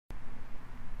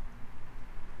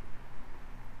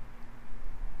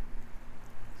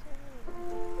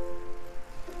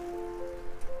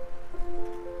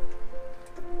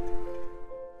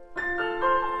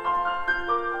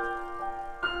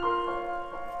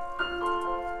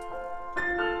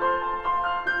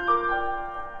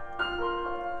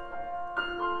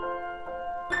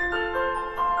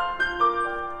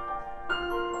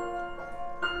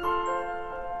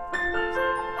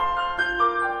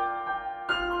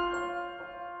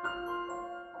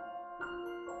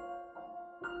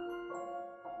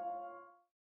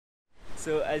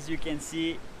So as you can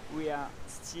see, we are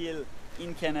still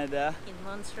in Canada. In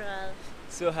Montreal.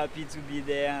 So happy to be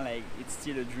there, like it's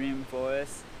still a dream for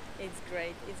us. It's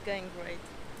great, it's going great.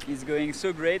 It's going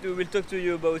so great. We will talk to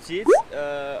you about it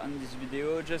on this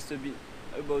video, just a bit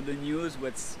about the news,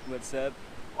 what's up.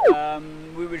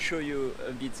 We will show you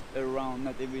a bit around,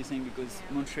 not everything because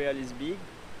Montreal is big.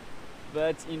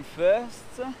 But in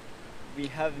first, we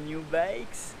have new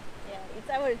bikes. Yeah, it's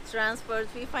our transport.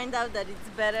 We find out that it's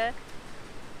better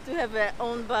to have our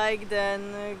own bike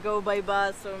than go by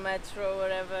bus or metro or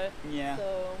whatever. Yeah.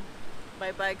 So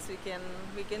by bikes we can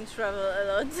travel a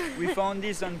lot. We found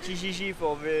this on Kijiji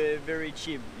for very, very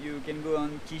cheap. You can go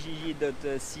on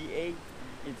kijiji.ca.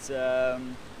 It's a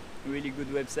really good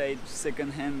website,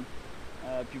 second-hand.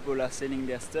 People are selling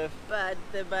their stuff. But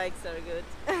the bikes are good.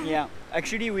 Yeah,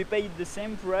 actually we paid the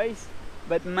same price,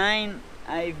 but mine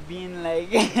I've been like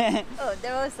oh,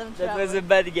 there was some trouble. That was a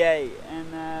bad guy,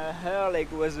 and her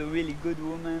like was a really good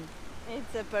woman.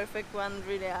 It's a perfect one,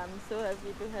 really. I'm so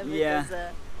happy to have yeah. it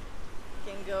as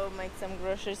can go make some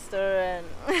grocery store and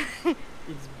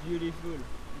it's beautiful,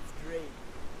 it's great.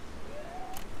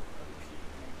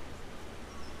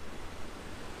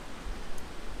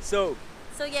 So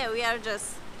yeah, we are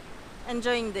just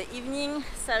enjoying the evening,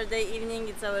 Saturday evening,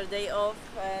 it's our day off,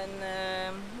 and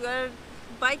we are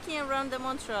biking around the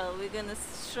Montreal. We're gonna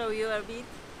show you a bit.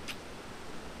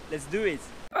 Let's do it.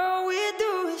 All we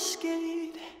do is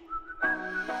skate.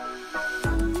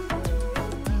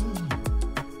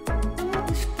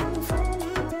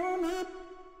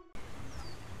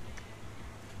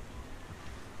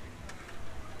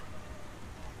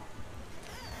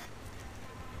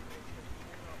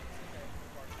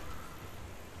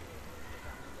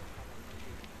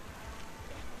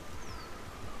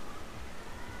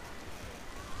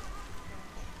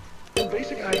 The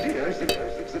basic idea is that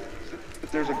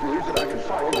there's a groove that I can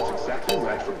follow that's exactly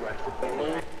right for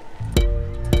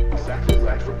exactly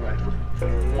right for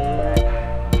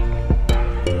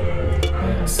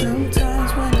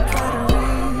Sometimes when I try to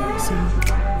reason,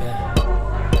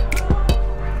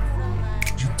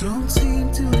 you don't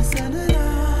seem to listen at all.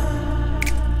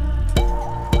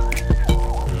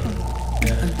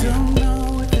 I don't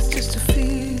know if it's just a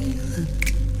feeling,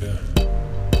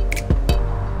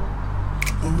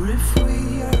 or if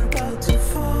we are about to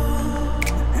fall.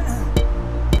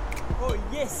 Oh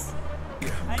yes!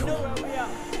 I know where we are.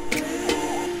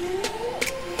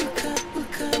 We'll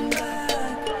come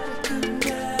back,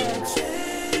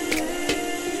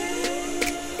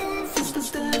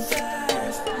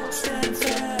 stand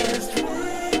fast,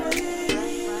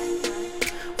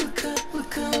 we'll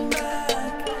come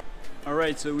back.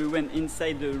 Alright, so we went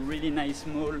inside a really nice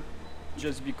mall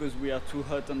just because we are too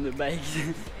hot on the bike.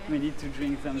 We need to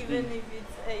drink something. Even if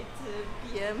it's 8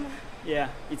 p.m. Yeah,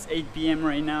 it's 8 p.m.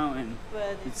 right now and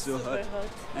but it's so super hot.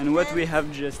 And what we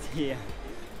have just here,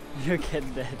 look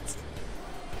at that.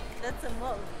 That's a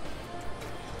mall.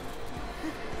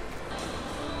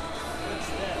 What's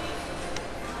that?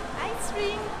 Ice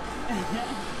rink.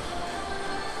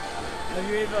 Have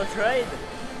you ever tried?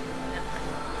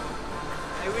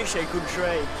 I wish I could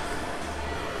try it.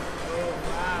 Oh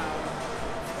wow.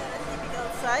 A typical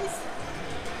size.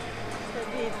 It's a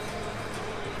bit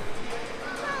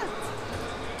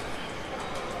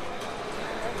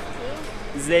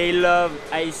They love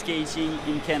ice skating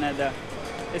in Canada,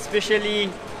 especially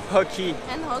hockey.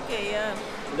 and hockey, yeah.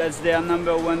 That's their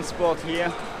 #1 sport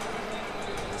here.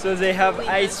 So they have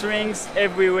ice rinks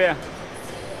everywhere.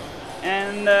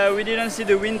 And we didn't see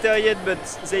the winter yet, but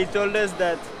they told us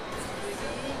that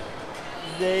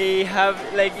they have,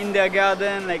 like in their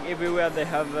garden, like everywhere they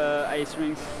have ice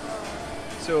rinks.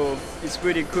 So it's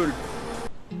pretty cool.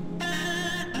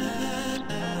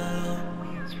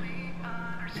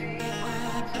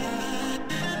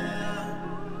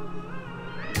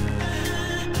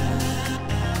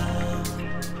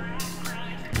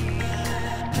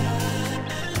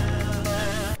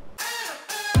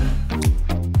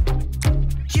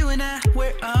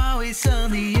 We're always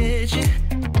on the edge.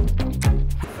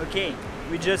 Okay,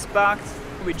 we just parked,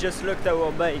 we just locked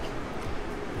our bike.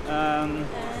 And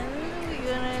we're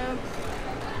gonna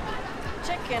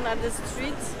check another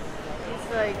street. It's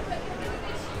like a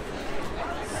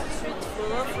street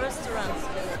full of restaurants.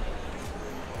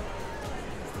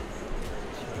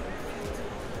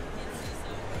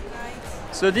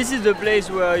 So this is the place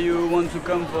where you want to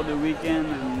come for the weekend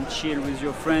and chill with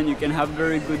your friend. You can have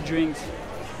very good drinks.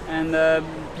 And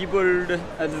people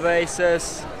advise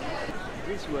us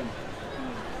this one.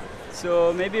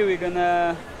 So maybe we're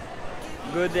gonna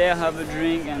go there, have a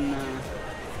drink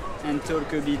and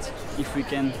talk a bit if we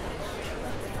can.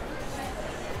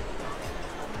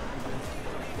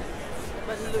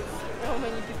 how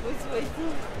many people is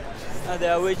waiting. Ah, they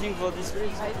are waiting for this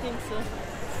race? I think so.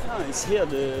 Ah, it's here,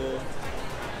 the...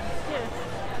 Here.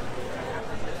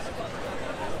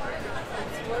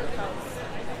 It's workhouse.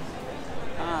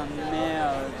 Ah,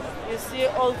 merde. You see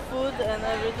all food and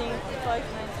everything,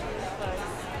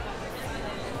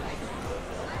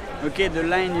 5.95. Okay, the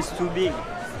line is too big.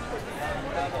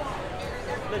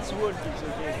 Let's walk, it's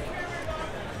okay.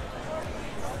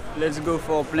 Let's go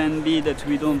for plan B that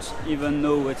we don't even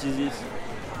know what is this.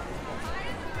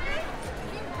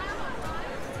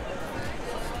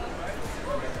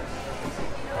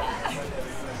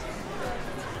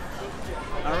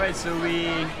 Alright, so we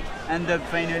end up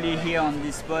finally here on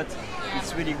this spot. Yeah.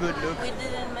 It's really good, look. We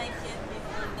didn't make it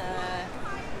before the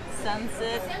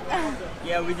sunset.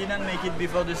 Yeah, we didn't make it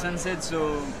before the sunset,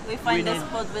 so We find a need,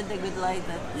 spot with a good light.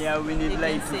 yeah, we need you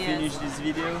light can to see finish us. this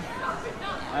video.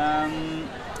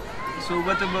 So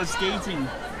what about skating?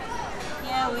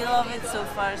 Yeah, we love it so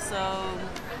far. So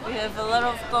we have a lot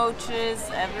of coaches.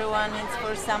 Everyone is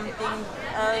for something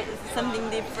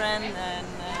different, and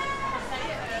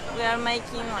we are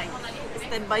making like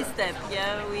step by step.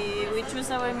 Yeah, we choose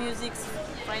our music.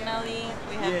 Finally,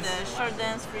 we have Yes. the short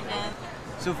dance, free dance.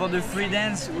 So for the free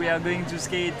dance, we are going to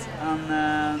skate on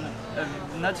a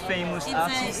not famous It's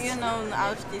artist. a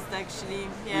artist actually.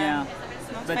 Yeah. Yeah.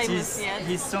 It's not But famous yet.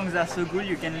 his songs are so good,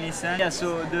 you can listen. Yeah,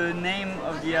 so the name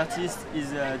of the artist is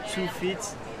 2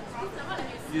 Feet.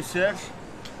 You search,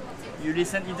 you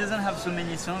listen. It doesn't have so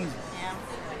many songs. Yeah.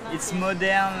 Not It's yet.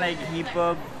 modern, like hip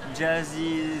hop,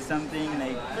 jazzy, something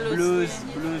like Blues,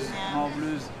 blues, yeah. more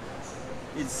blues.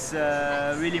 It's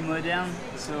really modern.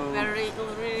 So We're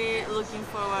really looking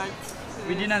forward. To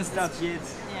we didn't this. start yet,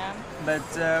 Yeah. but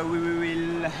we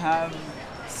will have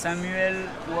Samuel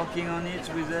working on it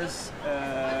with us.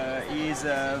 He is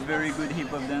a very good hip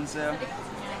hop dancer,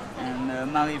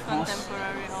 and Marie-France.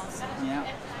 Contemporary also. Yeah.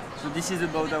 So this is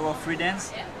about our free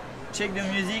dance. Check the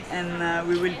music, and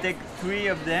we will take 3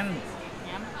 of them.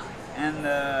 Yeah. And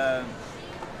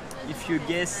if you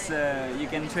guess, you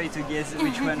can try to guess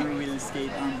which one we will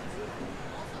skate on.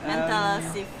 And tell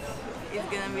us if it's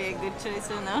gonna be a good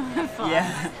choice or no. for us. Yeah,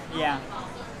 yeah.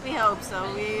 We hope so.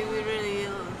 We really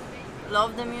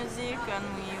love the music and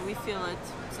we feel it.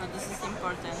 So this is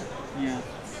important. Yeah.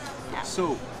 Yeah.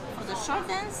 So, For the short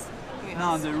dance, we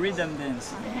now the rhythm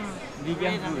dance. Be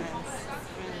rhythm careful. dance.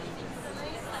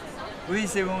 Oui,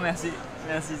 c'est bon, merci.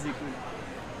 Merci, c'est cool.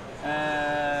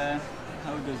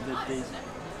 How does that taste?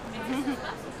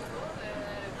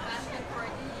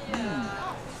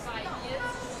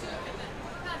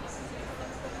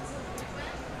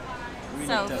 Really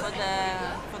So tough.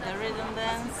 for the rhythm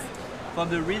dance, For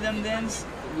the rhythm dance,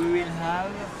 we will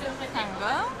have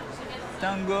tango.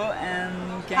 tango and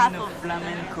Half kind of of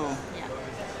flamenco. Yeah.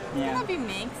 Yeah. Gonna be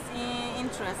mixed.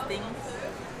 Interesting.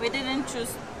 We didn't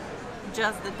choose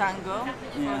just the tango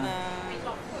for Yeah. the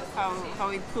how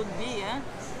it could be, yeah.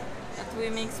 But we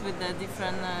mix with the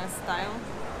different style.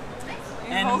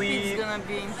 We And hope we- it's gonna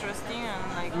be interesting and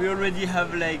like We already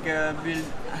have like built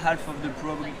half of the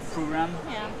program,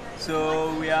 yeah.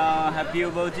 so we are happy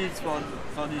about it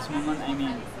for this moment. I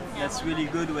mean, that's really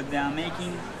good what they are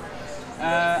making.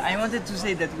 I wanted to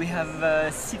say that we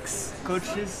have 6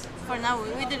 coaches. For now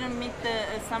we didn't meet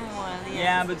Samuel yet.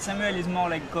 Yeah, but Samuel is more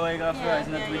like choreographer, Yeah, it's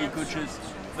not yeah, really yeah, coaches.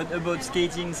 true. But about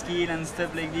skating skill and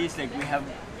stuff like this, like we have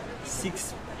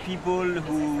 6 people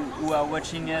who are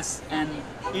watching us, and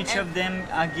each of them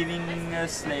are giving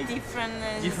us like different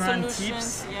tips.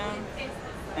 solutions.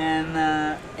 Yeah.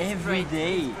 And every Great,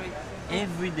 day, it's great.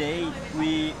 every day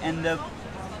we end up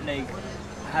like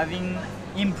having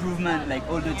improvement like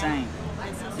all the time.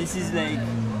 This is like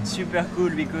super cool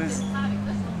because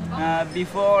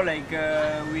before like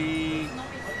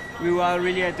we were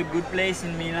really at a good place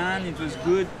in Milan. It was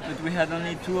good, but we had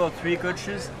only 2 or 3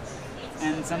 coaches,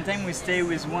 and sometimes we stay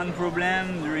with one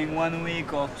problem during 1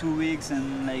 week or 2 weeks,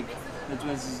 and like that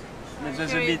was a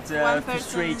Here bit if one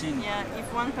frustrating. Person, yeah,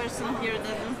 if one person here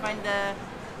doesn't find a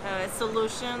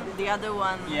solution, the other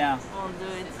one Yeah. will do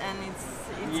it, and it's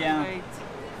Yeah. great.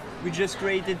 We just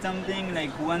created something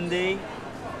like one day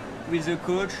with a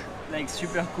coach, like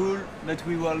super cool, but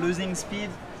we were losing speed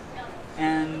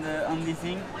and on the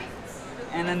thing.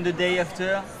 And then the day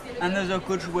after, another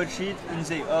coach watch it and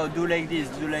say, oh, do like this,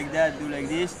 do like that, do like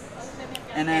this.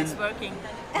 And then It's working.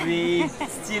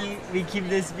 we keep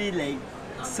the speed like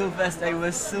so fast. I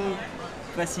was so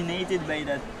fascinated by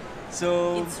that.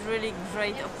 So It's really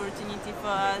great opportunity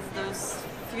for us. Those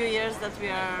few years that we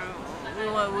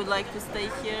would like to stay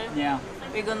here. yeah,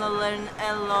 we're gonna learn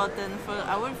a lot, and for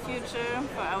our future,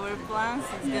 for our plans,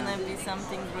 it's gonna be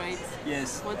something great.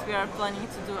 Yes. What we are planning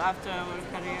to do after our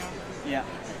career. Yeah.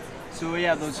 So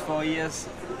yeah, those 4 years,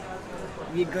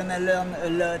 we're gonna learn a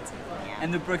lot,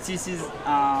 and the practices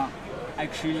are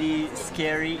actually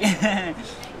scary,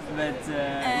 but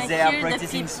they are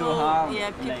practicing so hard.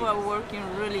 Yeah, people are working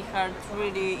really hard,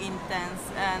 really intense,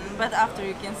 but after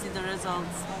you can see the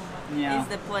results. Yeah. It's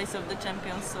the place of the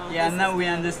champions. So yeah, now we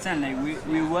understand. Like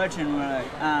we watch and we're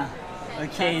like,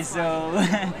 okay, so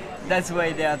that's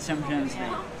why they are champions.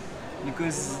 Like,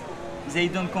 because they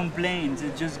don't complain. They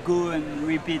just go and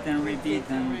repeat and repeat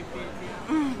and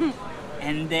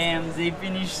and damn, they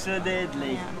finish so dead.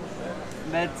 Like,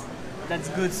 but that's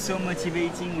good. So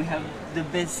motivating. We have the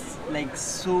best, like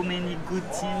so many good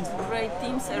teams. Great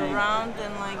teams around,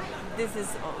 and like this is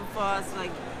for us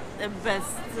like the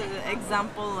best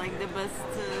example, like the best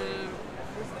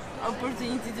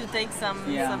opportunity to take some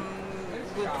good.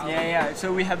 Yeah.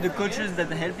 So we have the coaches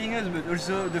that are helping us, but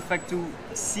also the fact to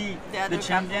see the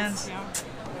champions.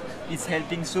 It's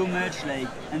helping so much, like,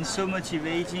 and so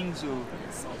motivating. So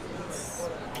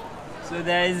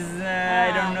there is,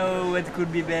 I don't know what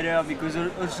could be better, because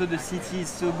also the city is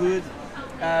so good.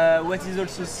 What is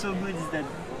also so good is that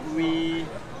we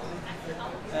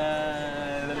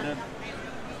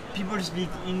people speak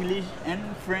English and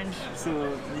French,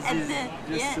 so this is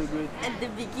just so good. At the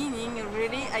beginning,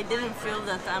 really, I didn't feel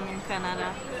that I'm in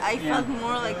Canada. I felt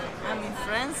more like I'm in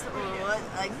France, or what,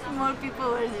 like more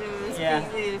people were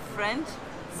speaking French,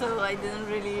 so I didn't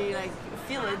really like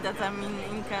feel it that I'm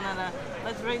in Canada.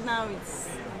 But right now it's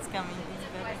coming, it's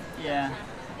better. Yeah,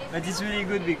 but it's really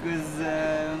good because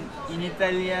in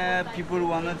Italy people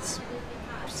were not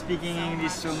speaking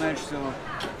English so much, so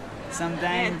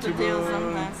sometimes to go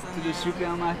to the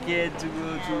supermarket, to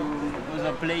go to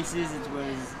other places,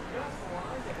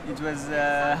 it was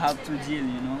hard to deal,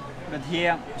 you know. But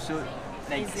here, so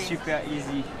like easy. Super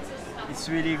easy. It's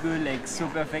really good, like so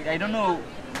perfect. I don't know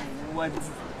what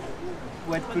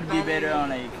could be better.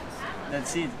 Like,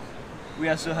 that's it. We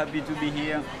are so happy to be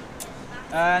here.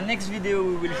 Next video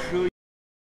we will show you.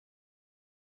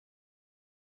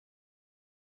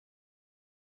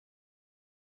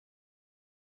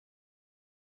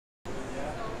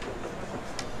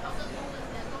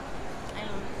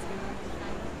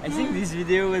 I think this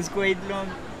video was quite long.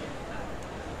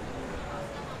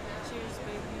 Cheers,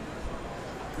 baby.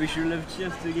 We should have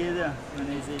cheers together when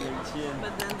I say like cheers.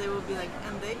 But then they will be like,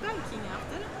 and they biking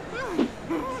after?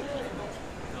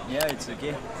 Yeah, it's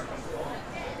okay.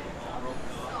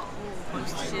 Oh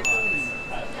shit.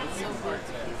 So good.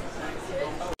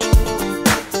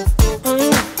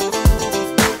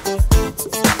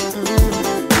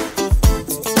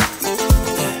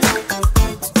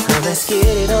 Let's get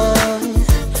it on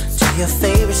to your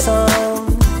favorite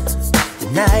song. The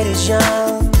night is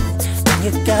young and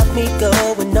you got me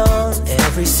going on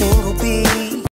every single beat.